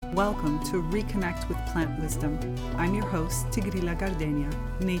Welcome to Reconnect with Plant Wisdom. I'm your host, Tigrila Gardenia,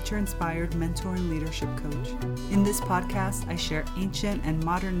 nature-inspired mentor and leadership coach. In this podcast, I share ancient and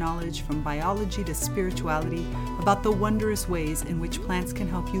modern knowledge from biology to spirituality about the wondrous ways in which plants can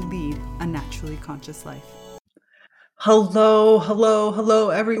help you lead a naturally conscious life. Hello,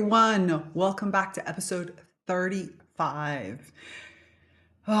 everyone. Welcome back to episode 35.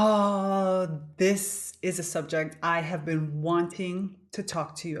 Oh, this is a subject I have been wanting to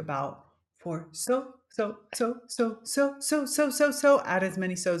talk to you about for add as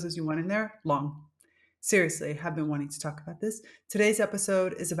many so's as you want in there, long. Seriously, I have been wanting to talk about this. Today's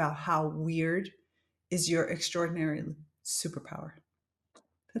episode is about how weird is your extraordinary superpower.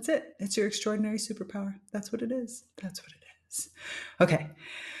 That's it. It's your extraordinary superpower. That's what it is. That's what it is. Okay.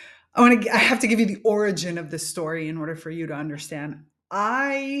 I have to give you the origin of this story in order for you to understand.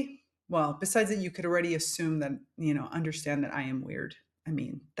 Besides that, you could already assume that, understand that I am weird. I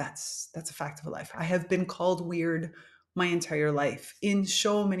mean, that's a fact of life. I have been called weird my entire life in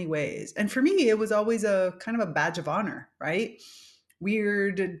so many ways. And for me, it was always a kind of a badge of honor, right?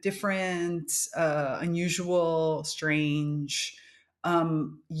 Weird, different, unusual, strange.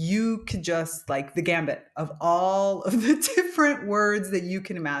 You could just like the gambit of all of the different words that you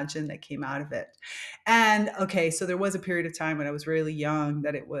can imagine that came out of it. And okay, so there was a period of time when I was really young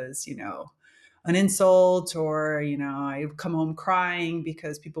that it was, an insult, or, I'd come home crying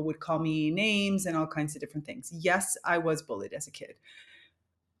because people would call me names and all kinds of different things. Yes, I was bullied as a kid.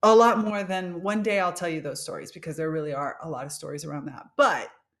 A lot more than one day I'll tell you those stories, because there really are a lot of stories around that.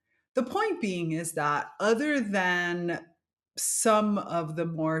 But the point being is that other than some of the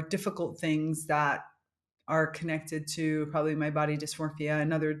more difficult things that are connected to probably my body dysmorphia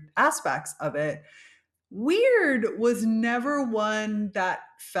and other aspects of it, weird was never one that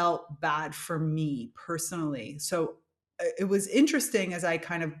felt bad for me personally. So it was interesting as I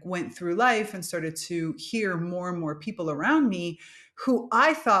kind of went through life and started to hear more and more people around me who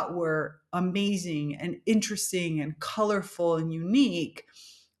I thought were amazing and interesting and colorful and unique,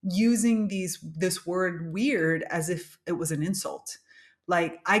 using this word weird as if it was an insult.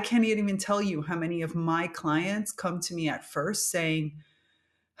 Like, I can't even tell you how many of my clients come to me at first saying,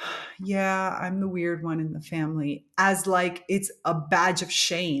 yeah, I'm the weird one in the family, as like it's a badge of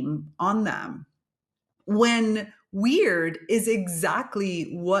shame on them, when weird is exactly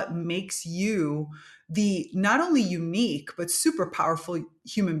what makes you the not only unique but super powerful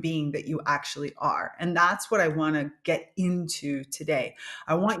human being that you actually are. And that's what I want to get into today.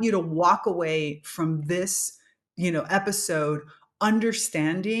 I want you to walk away from this, episode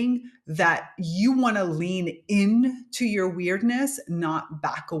understanding that you want to lean into your weirdness, not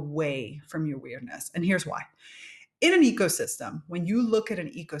back away from your weirdness. And here's why. In an ecosystem, when you look at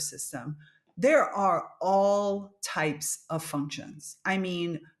an ecosystem, there are all types of functions. I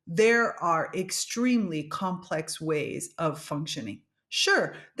mean, there are extremely complex ways of functioning.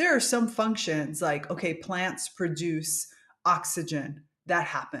 Sure, there are some functions like, okay, plants produce oxygen. That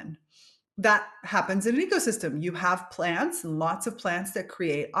happens in an ecosystem. You have plants, and lots of plants that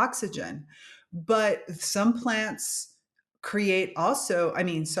create oxygen. But some plants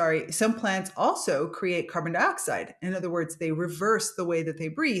some plants also create carbon dioxide. In other words, they reverse the way that they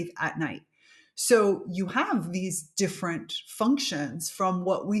breathe at night. So you have these different functions from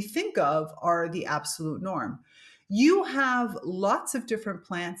what we think of are the absolute norm. You have lots of different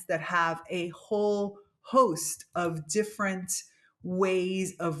plants that have a whole host of different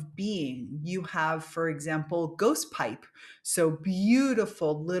ways of being. You have, for example, ghost pipe. So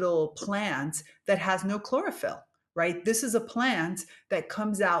beautiful little plant that has no chlorophyll, right? This is a plant that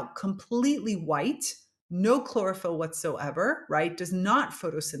comes out completely white, no chlorophyll whatsoever, right? Does not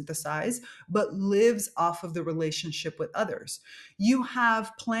photosynthesize, but lives off of the relationship with others. You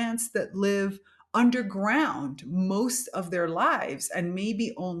have plants that live underground most of their lives and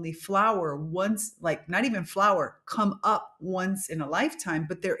maybe only flower once, like not even flower, come up once in a lifetime,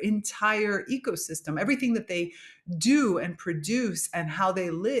 but their entire ecosystem, everything that they do and produce and how they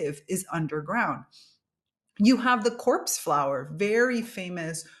live is underground. You have the corpse flower, very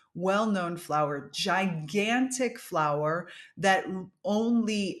famous, well-known flower, gigantic flower that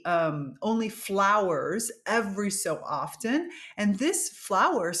only flowers every so often. And this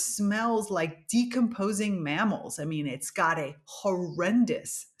flower smells like decomposing mammals. I mean, it's got a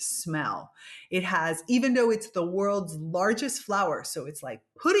horrendous smell. It has, even though it's the world's largest flower, so it's like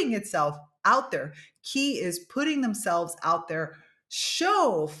putting itself out there. Key is putting themselves out there,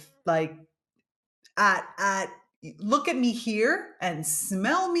 show like at look at me here and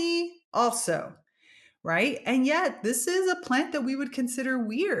smell me also. right? And yet, this is a plant that we would consider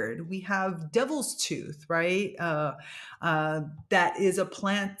weird. We have devil's tooth, right? That is a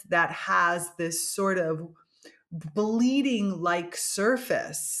plant that has this sort of bleeding like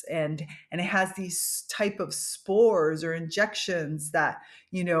surface, and it has these type of spores or injections that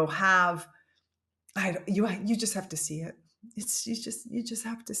have you just have to see it. It's you just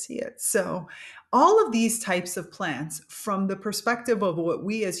have to see it. So all of these types of plants, from the perspective of what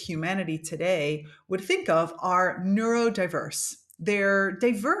we as humanity today would think of, are neurodiverse. They're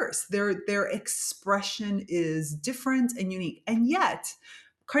diverse. Their expression is different and unique. And yet,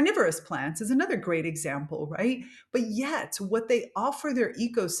 carnivorous plants is another great example, right? But yet, what they offer their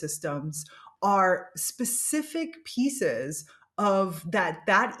ecosystems are specific pieces of that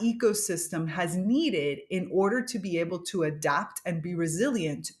ecosystem has needed in order to be able to adapt and be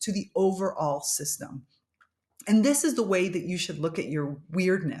resilient to the overall system. And this is the way that you should look at your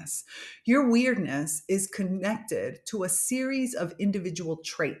weirdness. Your weirdness is connected to a series of individual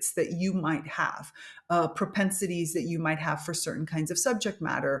traits that you might have, propensities that you might have for certain kinds of subject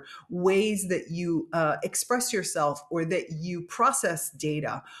matter, ways that you express yourself or that you process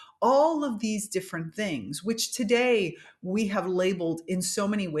data. All of these different things, which today we have labeled in so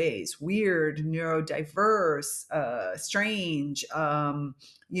many ways: weird, neurodiverse, strange,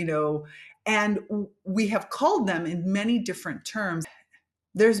 you know, and we have called them in many different terms.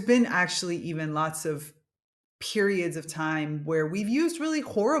 There's been actually even lots of periods of time where we've used really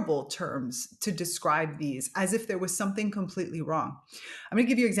horrible terms to describe these, as if there was something completely wrong. I'm going to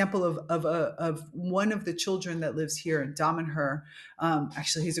give you an example of one of the children that lives here in Damanhur.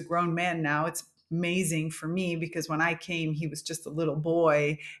 Actually, he's a grown man now. It's amazing for me because when I came, he was just a little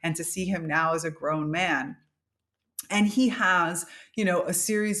boy, and to see him now as a grown man, and he has a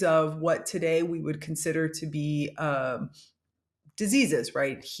series of what today we would consider to be diseases,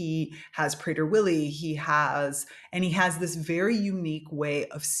 right? He has Prader-Willi, he has this very unique way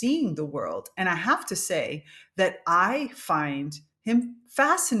of seeing the world. And I have to say that I find him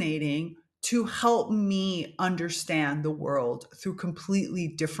fascinating to help me understand the world through completely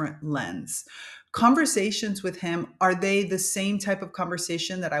different lens. Conversations with him, are they the same type of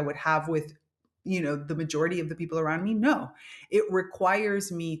conversation that I would have with the majority of the people around me? No. It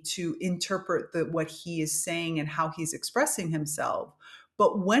requires me to interpret what he is saying and how he's expressing himself.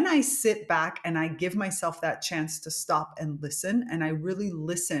 But when I sit back and I give myself that chance to stop and listen, and I really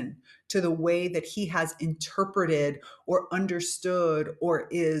listen to the way that he has interpreted or understood or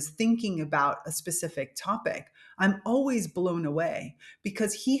is thinking about a specific topic, I'm always blown away,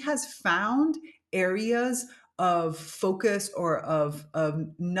 because he has found areas of focus or of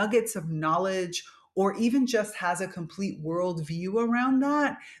nuggets of knowledge, or even just has a complete worldview around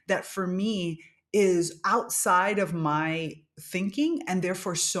that for me is outside of my thinking, and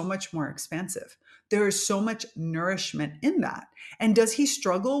therefore so much more expansive. There is so much nourishment in that. And does he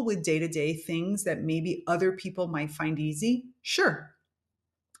struggle with day-to-day things that maybe other people might find easy? Sure.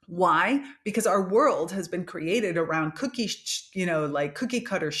 Why? Because our world has been created around like cookie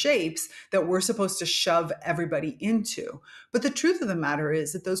cutter shapes that we're supposed to shove everybody into. But the truth of the matter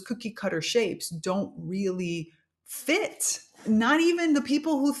is that those cookie cutter shapes don't really fit. Not even the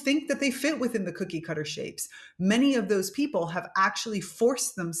people who think that they fit within the cookie cutter shapes. Many of those people have actually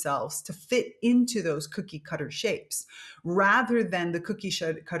forced themselves to fit into those cookie cutter shapes, rather than the cookie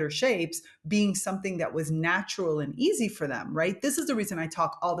cutter shapes being something that was natural and easy for them, right? This is the reason I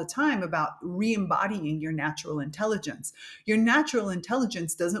talk all the time about re-embodying your natural intelligence. Your natural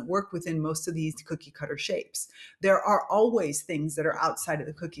intelligence doesn't work within most of these cookie cutter shapes. There are always things that are outside of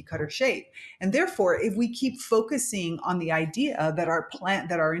the cookie cutter shape. And therefore, if we keep focusing on the idea that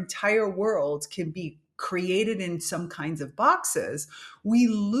our entire world can be created in some kinds of boxes, we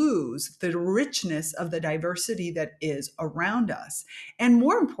lose the richness of the diversity that is around us. And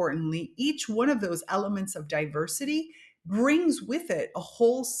more importantly, each one of those elements of diversity brings with it a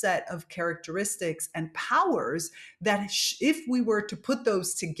whole set of characteristics and powers that, if we were to put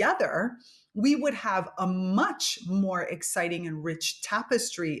those together, we would have a much more exciting and rich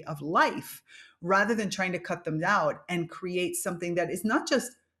tapestry of life, rather than trying to cut them out and create something that is not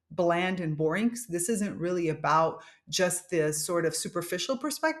just bland and boring. 'Cause this isn't really about just the sort of superficial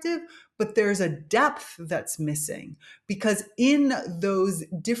perspective, but there's a depth that's missing, because in those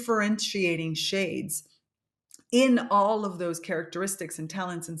differentiating shades, in all of those characteristics and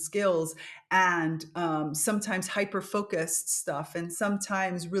talents and skills, and sometimes hyper focused stuff and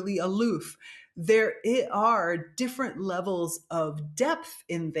sometimes really aloof, there are different levels of depth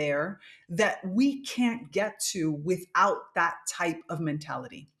in there that we can't get to without that type of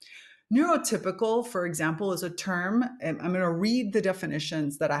mentality. Neurotypical, for example, is a term, and I'm going to read the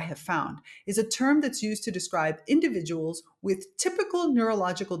definitions that I have found, is a term that's used to describe individuals with typical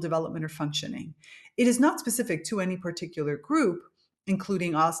neurological development or functioning. It is not specific to any particular group,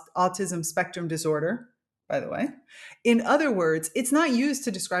 including autism spectrum disorder, by the way. In other words, it's not used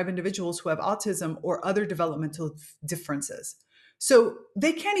to describe individuals who have autism or other developmental differences. So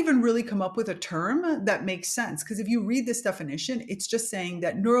they can't even really come up with a term that makes sense. Because if you read this definition, it's just saying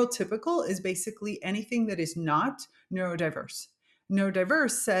that neurotypical is basically anything that is not neurodiverse.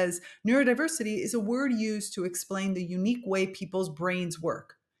 Neurodiverse says neurodiversity is a word used to explain the unique way people's brains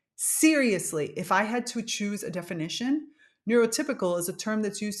work. Seriously, if I had to choose a definition, neurotypical is a term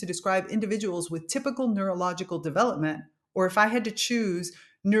that's used to describe individuals with typical neurological development. Or if I had to choose,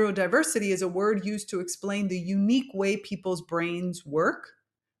 neurodiversity is a word used to explain the unique way people's brains work.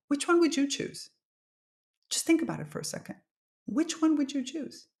 Which one would you choose? Just think about it for a second. Which one would you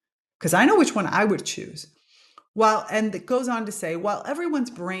choose? Because I know which one I would choose. And it goes on to say, while everyone's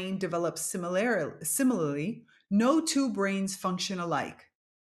brain develops similarly, no two brains function alike.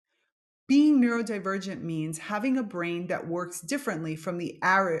 Being neurodivergent means having a brain that works differently from the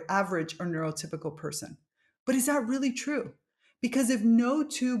average or neurotypical person. But is that really true? Because if no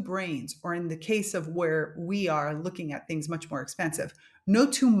two brains, or in the case of where we are looking at things much more expansive, no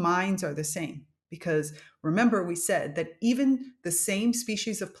two minds are the same. Because remember, we said that even the same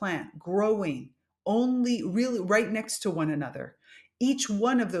species of plant growing only really right next to one another, each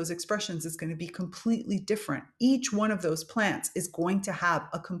one of those expressions is going to be completely different. Each one of those plants is going to have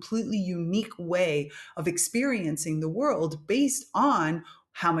a completely unique way of experiencing the world based on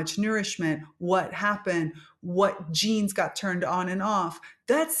how much nourishment, what happened, what genes got turned on and off.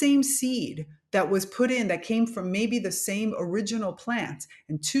 That same seed that was put in that came from maybe the same original plant,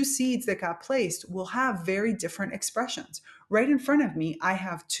 and two seeds that got placed will have very different expressions. Right in front of me, I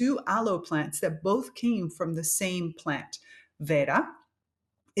have two aloe plants that both came from the same plant. Vera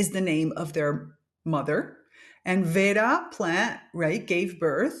is the name of their mother. And Vera plant, right, gave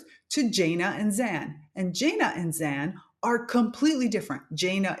birth to Jaina and Zan. And Jaina and Zan are completely different.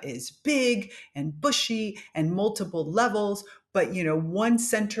 Jaina is big and bushy and multiple levels, but one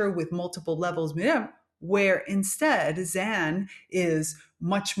center with multiple levels, where instead Zan is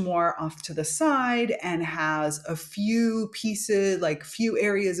much more off to the side and has a few pieces, like few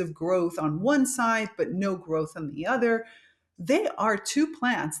areas of growth on one side, but no growth on the other. They are two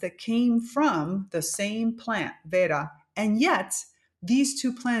plants that came from the same plant, Vera, and yet these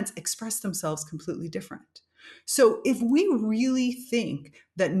two plants express themselves completely different. So if we really think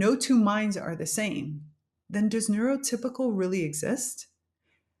that no two minds are the same, then does neurotypical really exist?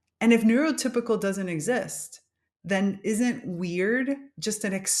 And if neurotypical doesn't exist, then isn't weird just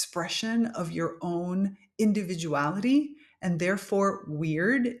an expression of your own individuality? And therefore,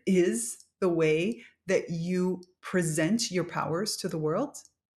 weird is the way that you present your powers to the world?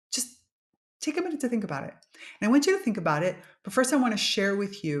 Just take a minute to think about it. And I want you to think about it. But first, I want to share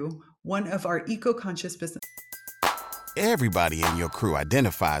with you one of our eco-conscious business. Everybody in your crew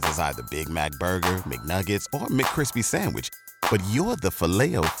identifies as either Big Mac Burger, McNuggets, or McCrispy Sandwich. But you're the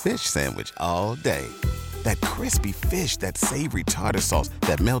Filet-O-Fish Sandwich all day. That crispy fish, that savory tartar sauce,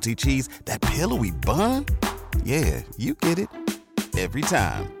 that melty cheese, that pillowy bun. Yeah, you get it. Every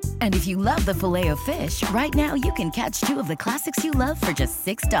time. And if you love the Filet-O-Fish, right now you can catch two of the classics you love for just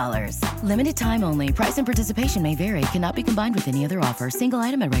 $6. Limited time only. Price and participation may vary. Cannot be combined with any other offer. Single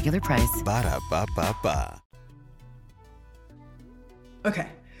item at regular price. Ba-da-ba-ba-ba. Okay,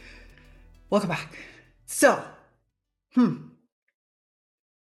 welcome back. So,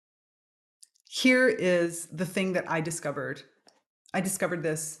 here is the thing that I discovered. I discovered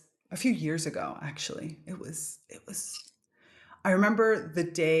this a few years ago, actually. I remember the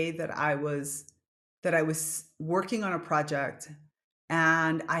day that I was working on a project,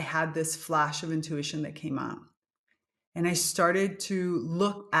 and I had this flash of intuition that came out. And I started to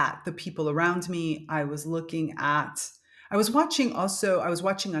look at the people around me. I was watching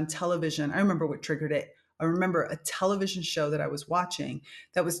on television. I remember what triggered it. I remember a television show that I was watching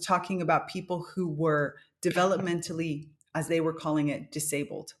that was talking about people who were developmentally, as they were calling it,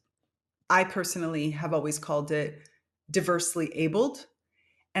 disabled. I personally have always called it diversely abled.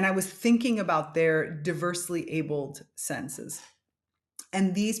 And I was thinking about their diversely abled senses.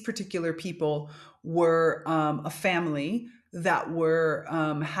 And these particular people were a family that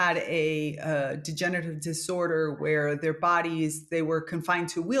had a degenerative disorder where their bodies, they were confined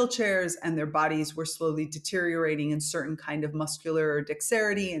to wheelchairs, and their bodies were slowly deteriorating in certain kind of muscular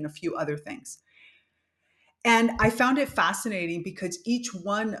dexterity and a few other things. And I found it fascinating because each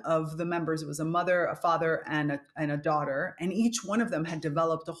one of the members, it was a mother, a father, and a daughter, and each one of them had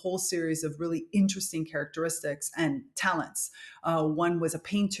developed a whole series of really interesting characteristics and talents. One was a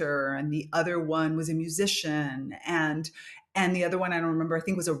painter, and the other one was a musician, and the other one I don't remember, I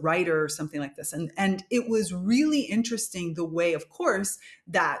think was a writer or something like this. And it was really interesting the way, of course,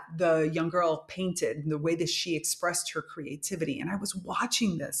 that the young girl painted, the way that she expressed her creativity. And I was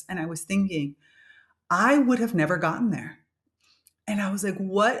watching this and I was thinking, I would have never gotten there. And I was like,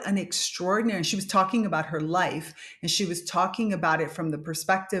 what an extraordinary. She was talking about her life, and she was talking about it from the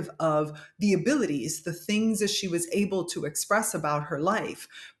perspective of the abilities, the things that she was able to express about her life.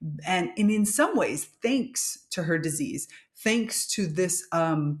 And in some ways, thanks to her disease, thanks to this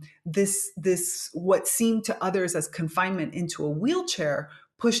what seemed to others as confinement into a wheelchair,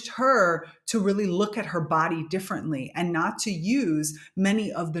 pushed her to really look at her body differently and not to use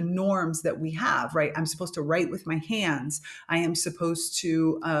many of the norms that we have, right? I'm supposed to write with my hands. I am supposed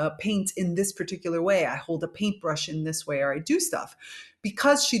to paint in this particular way. I hold a paintbrush in this way, or I do stuff.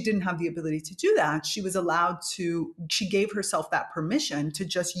 Because she didn't have the ability to do that, she gave herself that permission to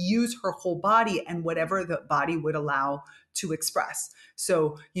just use her whole body and whatever the body would allow to express.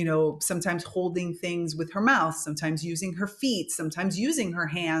 So, sometimes holding things with her mouth, sometimes using her feet, sometimes using her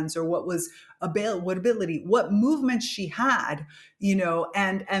hands, or what ability, what movement she had,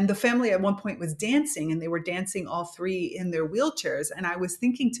 and the family at one point was dancing, and they were dancing all three in their wheelchairs. And I was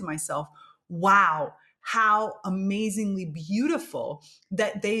thinking to myself, wow, how amazingly beautiful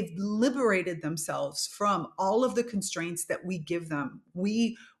that they've liberated themselves from all of the constraints that we give them.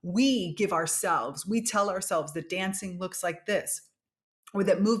 We give ourselves, we tell ourselves that dancing looks like this, or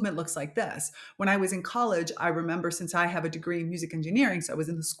that movement looks like this. When I was in college, I remember, since I have a degree in music engineering, so I was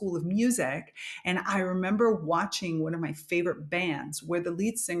in the School of Music, and I remember watching one of my favorite bands where the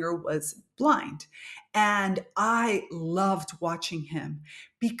lead singer was blind. And I loved watching him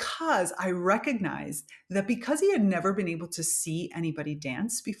because I recognized that because he had never been able to see anybody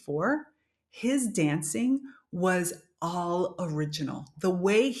dance before, his dancing was all original. The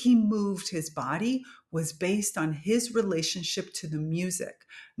way he moved his body was based on his relationship to the music,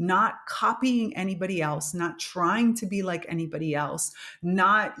 not copying anybody else, not trying to be like anybody else,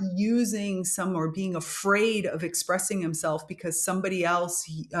 not using some or being afraid of expressing himself because somebody else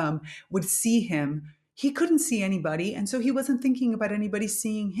would see him. He couldn't see anybody, and so he wasn't thinking about anybody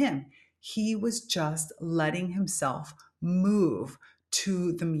seeing him. He was just letting himself move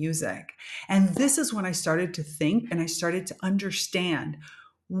to the music. And this is when I started to think and I started to understand,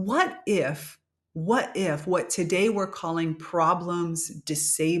 what if what today we're calling problems,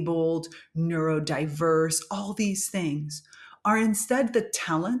 disabled, neurodiverse, all these things are instead the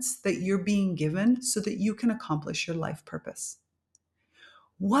talents that you're being given so that you can accomplish your life purpose?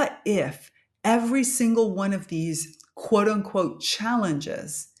 What if every single one of these quote unquote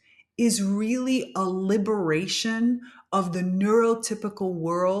challenges is really a liberation of the neurotypical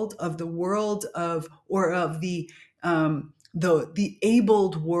world, of the world of, or of the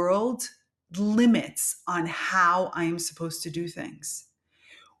abled world, limits on how I am supposed to do things?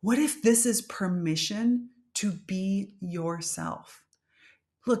 What if this is permission to be yourself?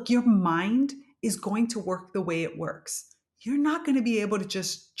 Look, your mind is going to work the way it works. You're not going to be able to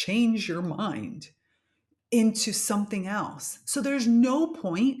just change your mind into something else. So there's no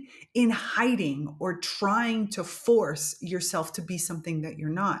point in hiding or trying to force yourself to be something that you're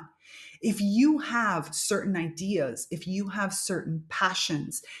not. If you have certain ideas, if you have certain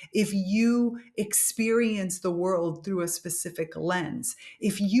passions, if you experience the world through a specific lens,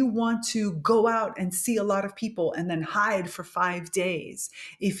 if you want to go out and see a lot of people and then hide for 5 days,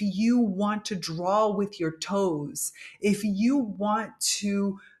 if you want to draw with your toes, if you want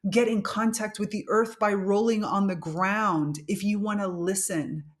to get in contact with the earth by rolling on the ground, if you want to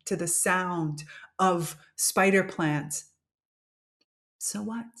listen to the sound of spider plants, so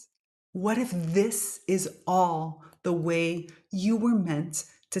what? What if this is all the way you were meant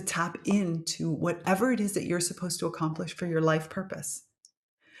to tap into whatever it is that you're supposed to accomplish for your life purpose?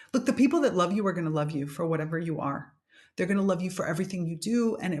 Look, the people that love you are going to love you for whatever you are. They're going to love you for everything you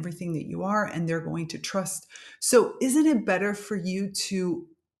do and everything that you are, and they're going to trust. So, isn't it better for you to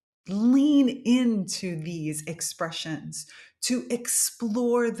lean into these expressions, to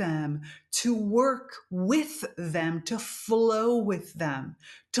explore them, to work with them, to flow with them,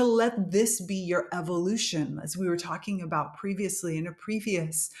 to let this be your evolution, as we were talking about previously in a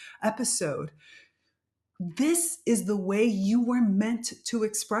previous episode? This is the way you were meant to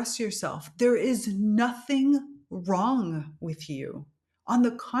express yourself. There is nothing wrong with you. On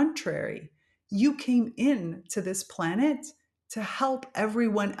the contrary, you came in to this planet to help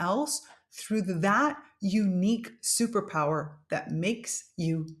everyone else through that unique superpower that makes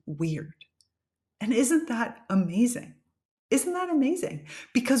you weird. And isn't that amazing? Isn't that amazing?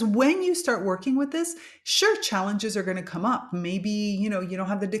 Because when you start working with this, sure, challenges are going to come up. Maybe, you don't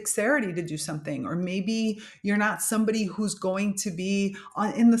have the dexterity to do something, or maybe you're not somebody who's going to be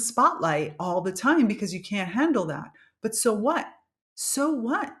in the spotlight all the time because you can't handle that. But so what? So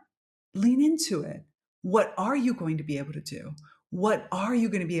what? Lean into it. What are you going to be able to do? What are you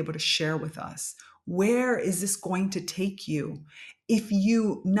going to be able to share with us? Where is this going to take you? If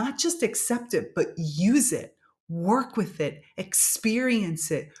you not just accept it, but use it, work with it,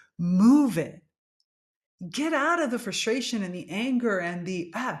 experience it, move it, get out of the frustration and the anger and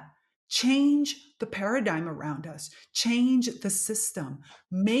change the paradigm around us, change the system,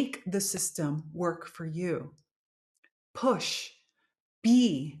 make the system work for you. Push,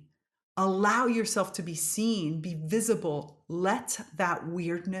 be, allow yourself to be seen, be visible, let that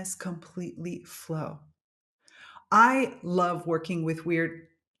weirdness completely flow. I love working with weird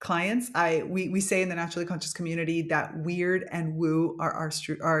clients. We say in the naturally conscious community that weird and woo are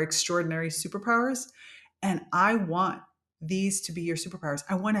our extraordinary superpowers, and I want these to be your superpowers.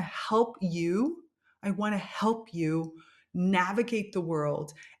 I want to help you. I want to help you navigate the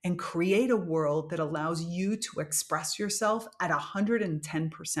world and create a world that allows you to express yourself at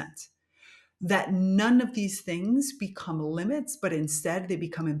 110%. That none of these things become limits, but instead they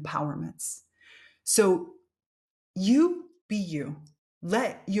become empowerments. So you be you.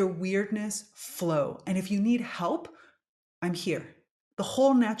 Let your weirdness flow. And if you need help, I'm here. The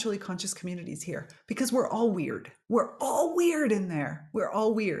whole naturally conscious community is here because we're all weird. We're all weird in there. We're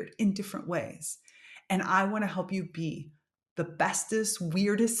all weird in different ways. And I want to help you be the bestest,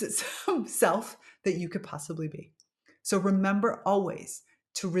 weirdest self that you could possibly be. So remember always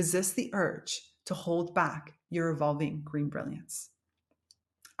to resist the urge to hold back your evolving green brilliance.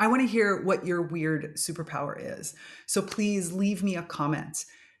 I want to hear what your weird superpower is. So please leave me a comment.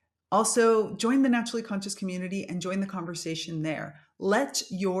 Also, join the Naturally Conscious community and join the conversation there. Let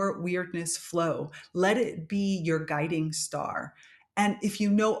your weirdness flow. Let it be your guiding star. And if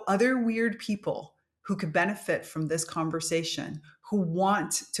you know other weird people who could benefit from this conversation, who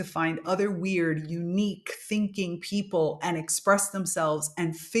want to find other weird, unique thinking people and express themselves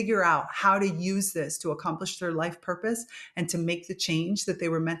and figure out how to use this to accomplish their life purpose and to make the change that they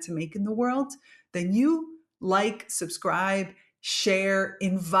were meant to make in the world, then you subscribe, share,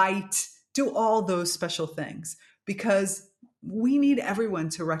 invite, do all those special things, because we need everyone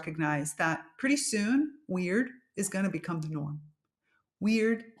to recognize that pretty soon weird is going to become the norm.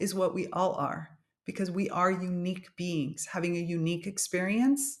 Weird is what we all are because we are unique beings having a unique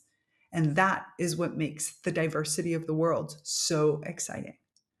experience. And that is what makes the diversity of the world so exciting.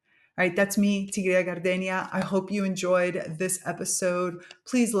 All right, that's me, Tigria Gardenia. I hope you enjoyed this episode.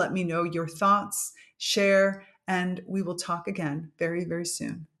 Please let me know your thoughts, share, and we will talk again very, very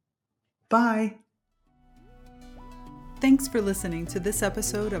soon. Bye. Thanks for listening to this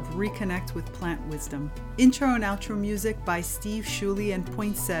episode of Reconnect with Plant Wisdom. Intro and outro music by Steve Shuley and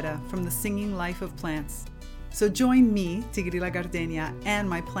Poinsettia from The Singing Life of Plants. So join me, Tigria Gardenia, and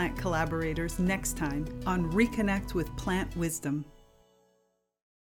my plant collaborators next time on Reconnect with Plant Wisdom.